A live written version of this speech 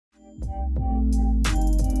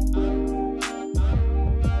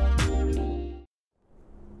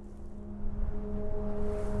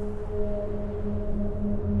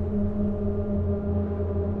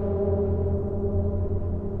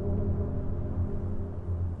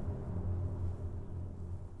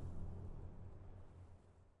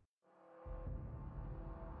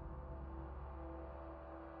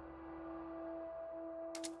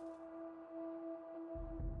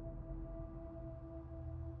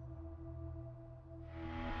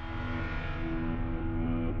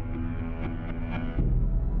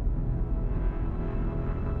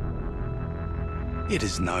It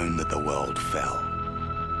is known that the world fell,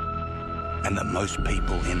 and that most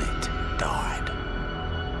people in it died.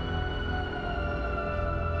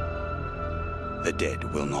 The dead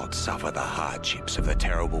will not suffer the hardships of the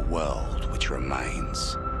terrible world which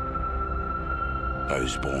remains.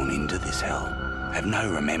 Those born into this hell have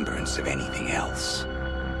no remembrance of anything else.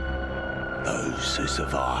 Those who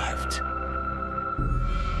survived,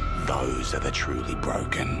 those are the truly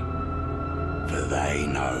broken, for they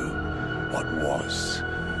know what was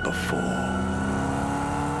before.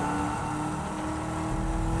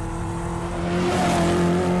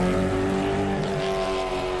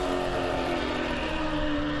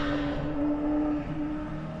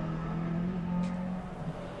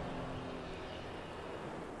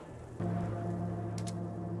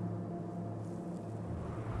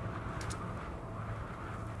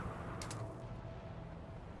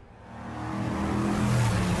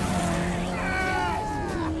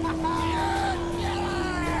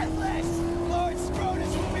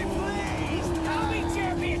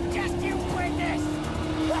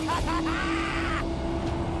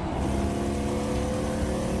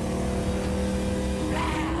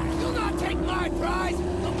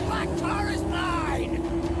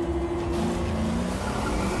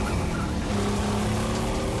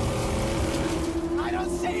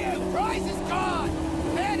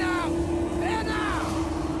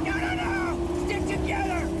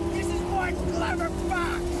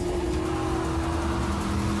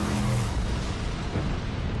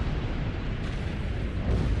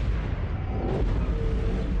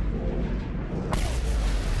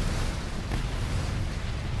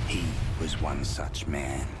 One such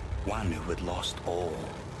man, one who had lost all,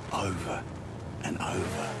 over and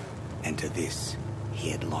over, and to this he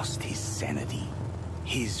had lost his sanity.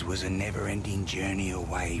 His was a never-ending journey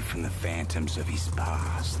away from the phantoms of his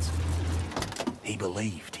past. He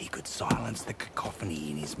believed he could silence the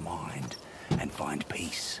cacophony in his mind and find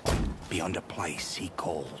peace beyond a place he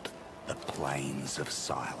called the Plains of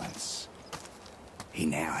Silence. He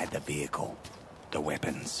now had the vehicle, the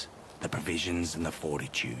weapons, the provisions and the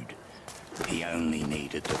fortitude. He only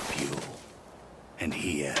needed the fuel. And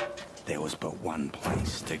here, there was but one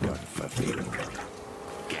place to go for fuel.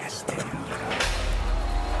 Gastown.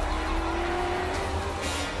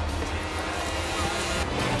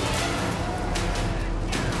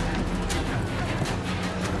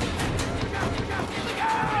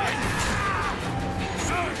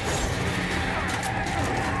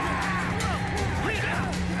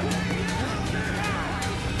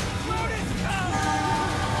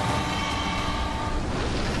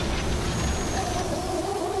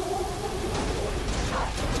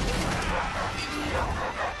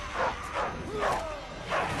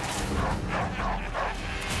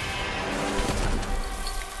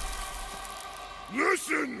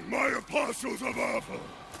 Listen, my apostles of Ava!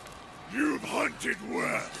 You've hunted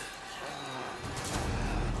well.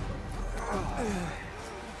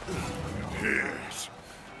 Here's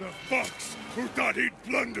the fox who thought he'd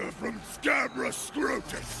plunder from Scabrous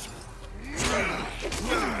Scrotus.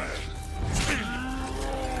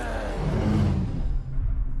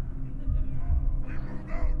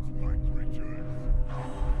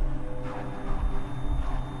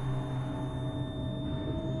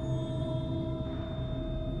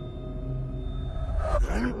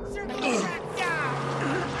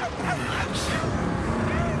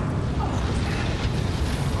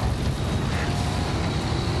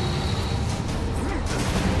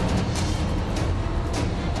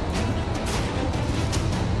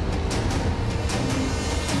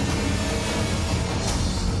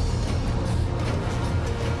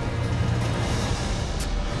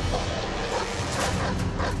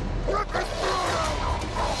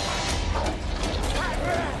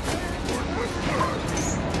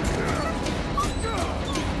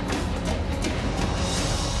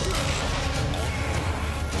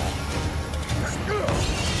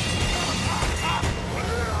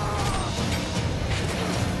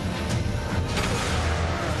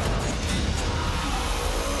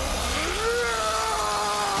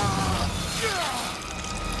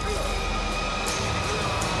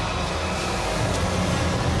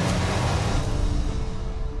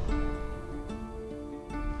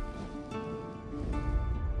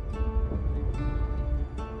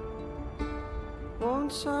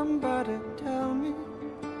 somebody tell me?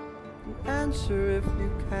 Answer if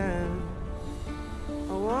you can.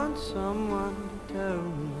 I want someone to tell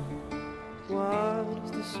me, what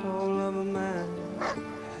is the soul of a man?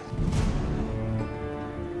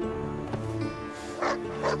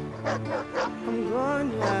 I'm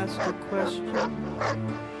going to ask a question.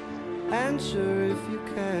 Answer if you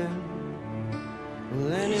can.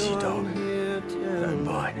 Will anyone here tell me,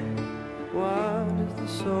 what is the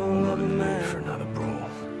soul of a man? For another brawl.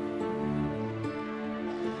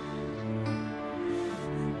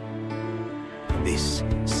 This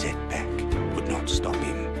setback would not stop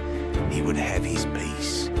him. He would have his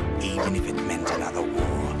peace, even if it meant another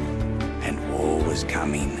war. And war was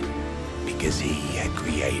coming, because he had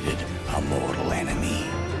created a mortal enemy.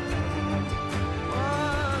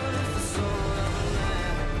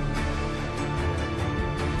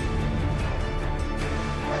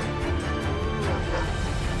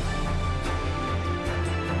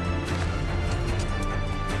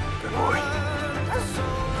 Good boy.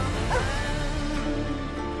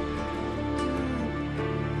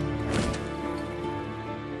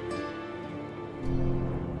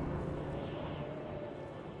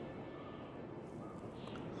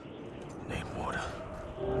 Need water.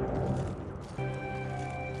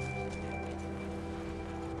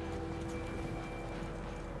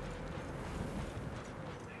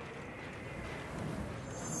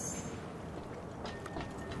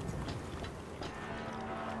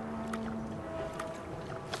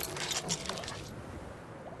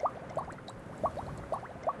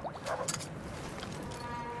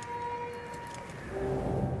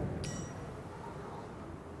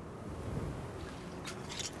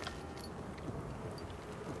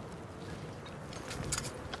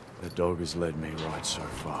 The dog has led me right so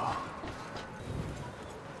far.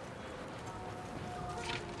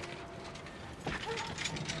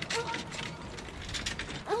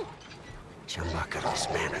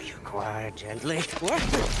 Chumbuckles, man, are you quiet, gently? What?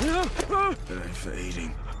 That ain't for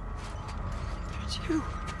eating. It's you.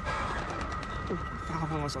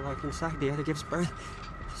 Power was alike inside, the other gives birth.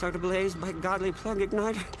 So to blaze by godly plug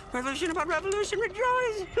ignite. Revolution about revolution,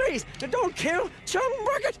 rejoice! Please, don't kill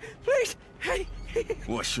Chumbucket! Please! Hey!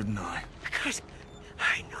 Why shouldn't I? Because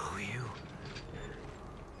I know you.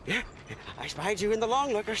 Yeah, I spied you in the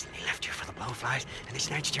Longlookers. They left you for the blowflies, and they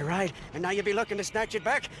snatched your ride. And now you'll be looking to snatch it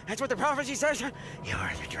back. That's what the prophecy says.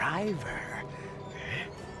 You're the driver.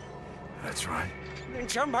 That's right. And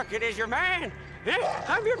Chumbucket is your man. Yeah,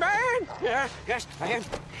 I'm your man. Yeah, yes, I am.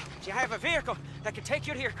 See, I have a vehicle that can take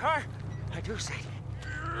you to your car. I do say.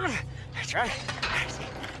 That's right. See,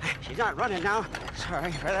 she's not running now.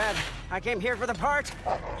 Sorry for that. I came here for the parts.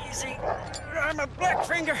 You see, I'm a black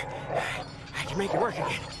finger. I can make it work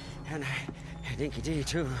again. And Dinky D,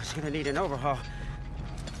 too, is gonna need an overhaul.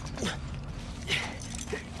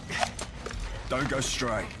 Don't go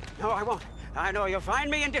stray. No, I won't. I know you'll find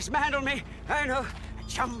me and dismantle me. I know.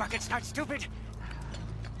 Chumbucket's not stupid.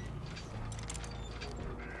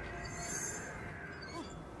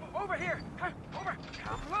 Over here. Come, over.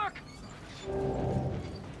 Come look.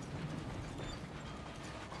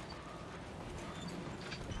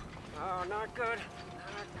 Oh, not good.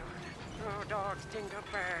 Not good. Oh, dogs stink up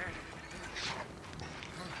bad.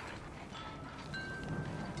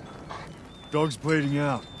 Dog's bleeding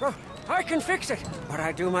out. Oh, I can fix it, but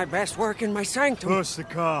I do my best work in my sanctum. Push the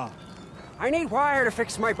car. I need wire to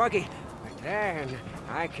fix my buggy. But then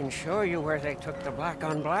I can show you where they took the black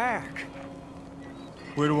on black.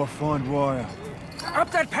 Where do I find wire?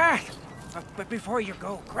 Up that path. But before you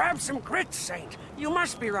go, grab some grits, Saint. You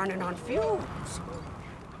must be running on fumes.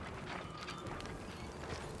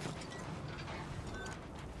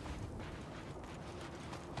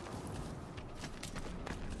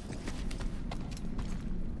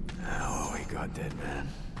 Oh, we got dead man.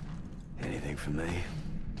 Anything for me?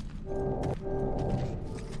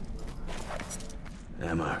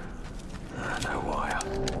 Ammo. No wire.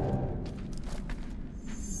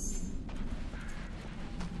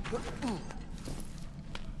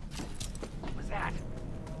 What was that?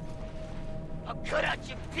 I'll cut out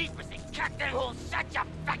your pieces and cut that whole such a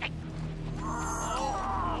fucking...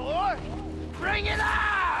 Oh, bring it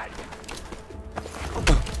on!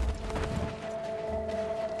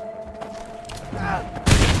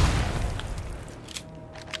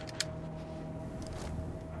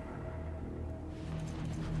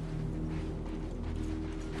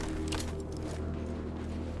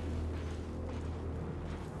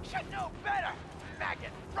 Should know better!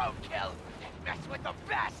 Maggot roadkill! Mess with the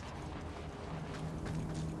best!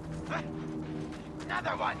 Huh?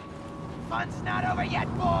 Another one! Fun's not over yet,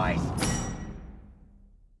 boys!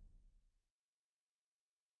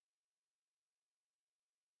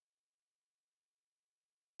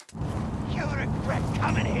 regret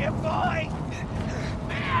coming here, boy!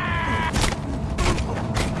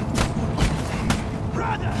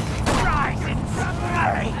 Brother, rise in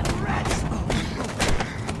glory and rest!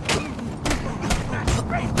 That's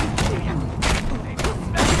great to see you! They will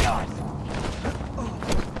smell yours!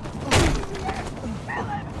 Kill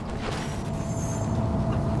him!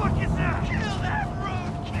 What the fuck is that? Kill that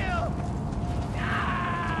roadkill!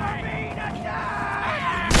 Die! Marina, die!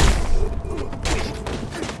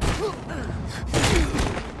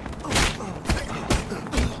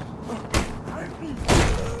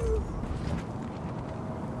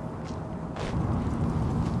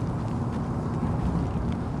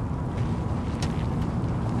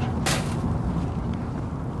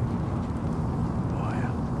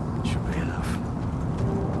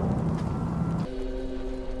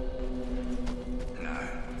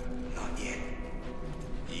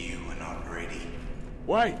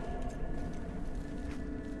 Wait!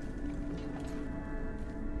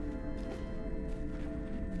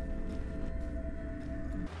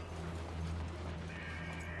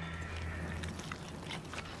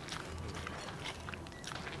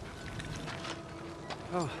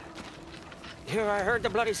 Oh. Here, I heard the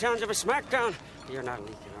bloody sounds of a smackdown. You're not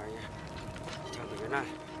leaking, are you? Tell me you're not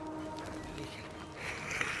leaking.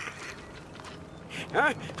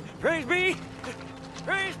 Huh? Praise be!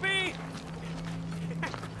 Praise be!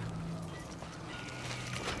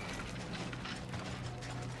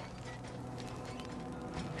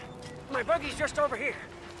 My buggy's just over here.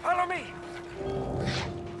 Follow me.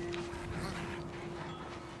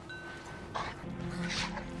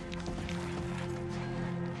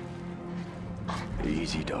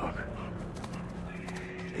 Easy, dog.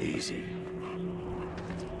 Easy.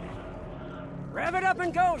 Rev it up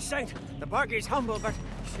and go, Saint. The buggy's humble, but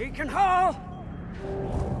she can haul.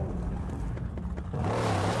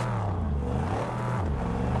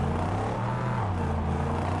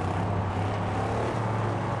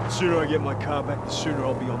 The sooner I get my car back, the sooner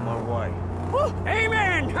I'll be on my way. Woo,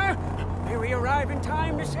 amen! Huh? May we arrive in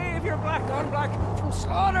time to save your black on black from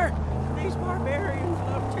slaughter. These barbarians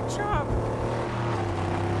love to chop.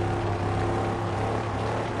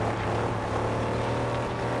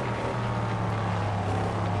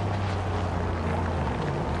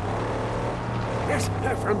 Yes,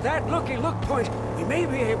 from that looky-look point, we may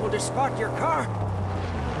be able to spot your car.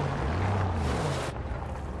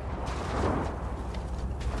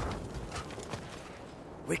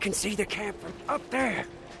 We can see the camp from up there,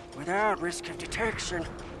 without risk of detection.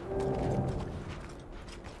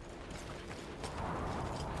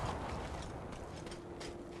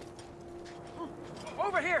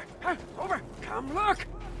 Over here! Huh? Over! Come look!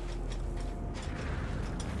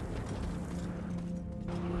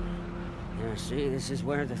 Yeah, see, this is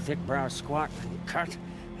where the thick-browed squat can cut.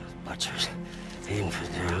 Those butchers,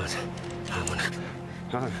 infidels.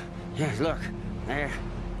 Oh, yeah, look, there.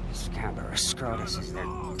 Scabrous Scrotus is their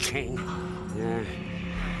king. Yeah,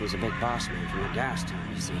 he's a big boss man from the gas town,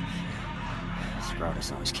 you see.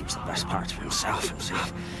 Scrotus always keeps the best parts for himself.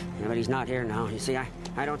 Yeah, but he's not here now. You see, I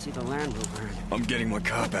don't see the Land Rover. I'm getting my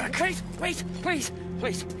car back. Wait, please.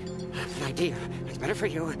 An idea. It's better for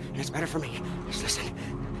you, and it's better for me. Just listen.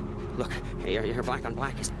 Look, your black on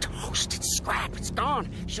black is toast. It's scrap. It's gone.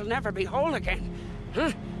 She'll never be whole again.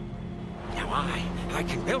 Huh? Now I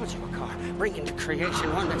can build you a car, bring into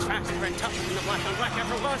creation one that's faster and tougher than the black on black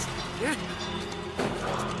ever was. Yeah?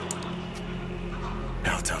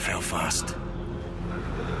 How tough, how fast?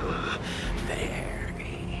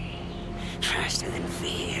 Very. Faster than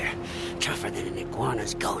fear. Tougher than an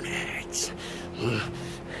iguana's gonads.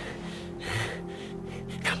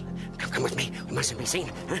 Come with me. We mustn't be seen.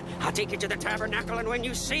 Huh? I'll take you to the tabernacle, and when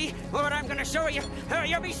you see what I'm gonna show you,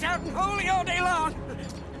 you'll be shouting holy all day long.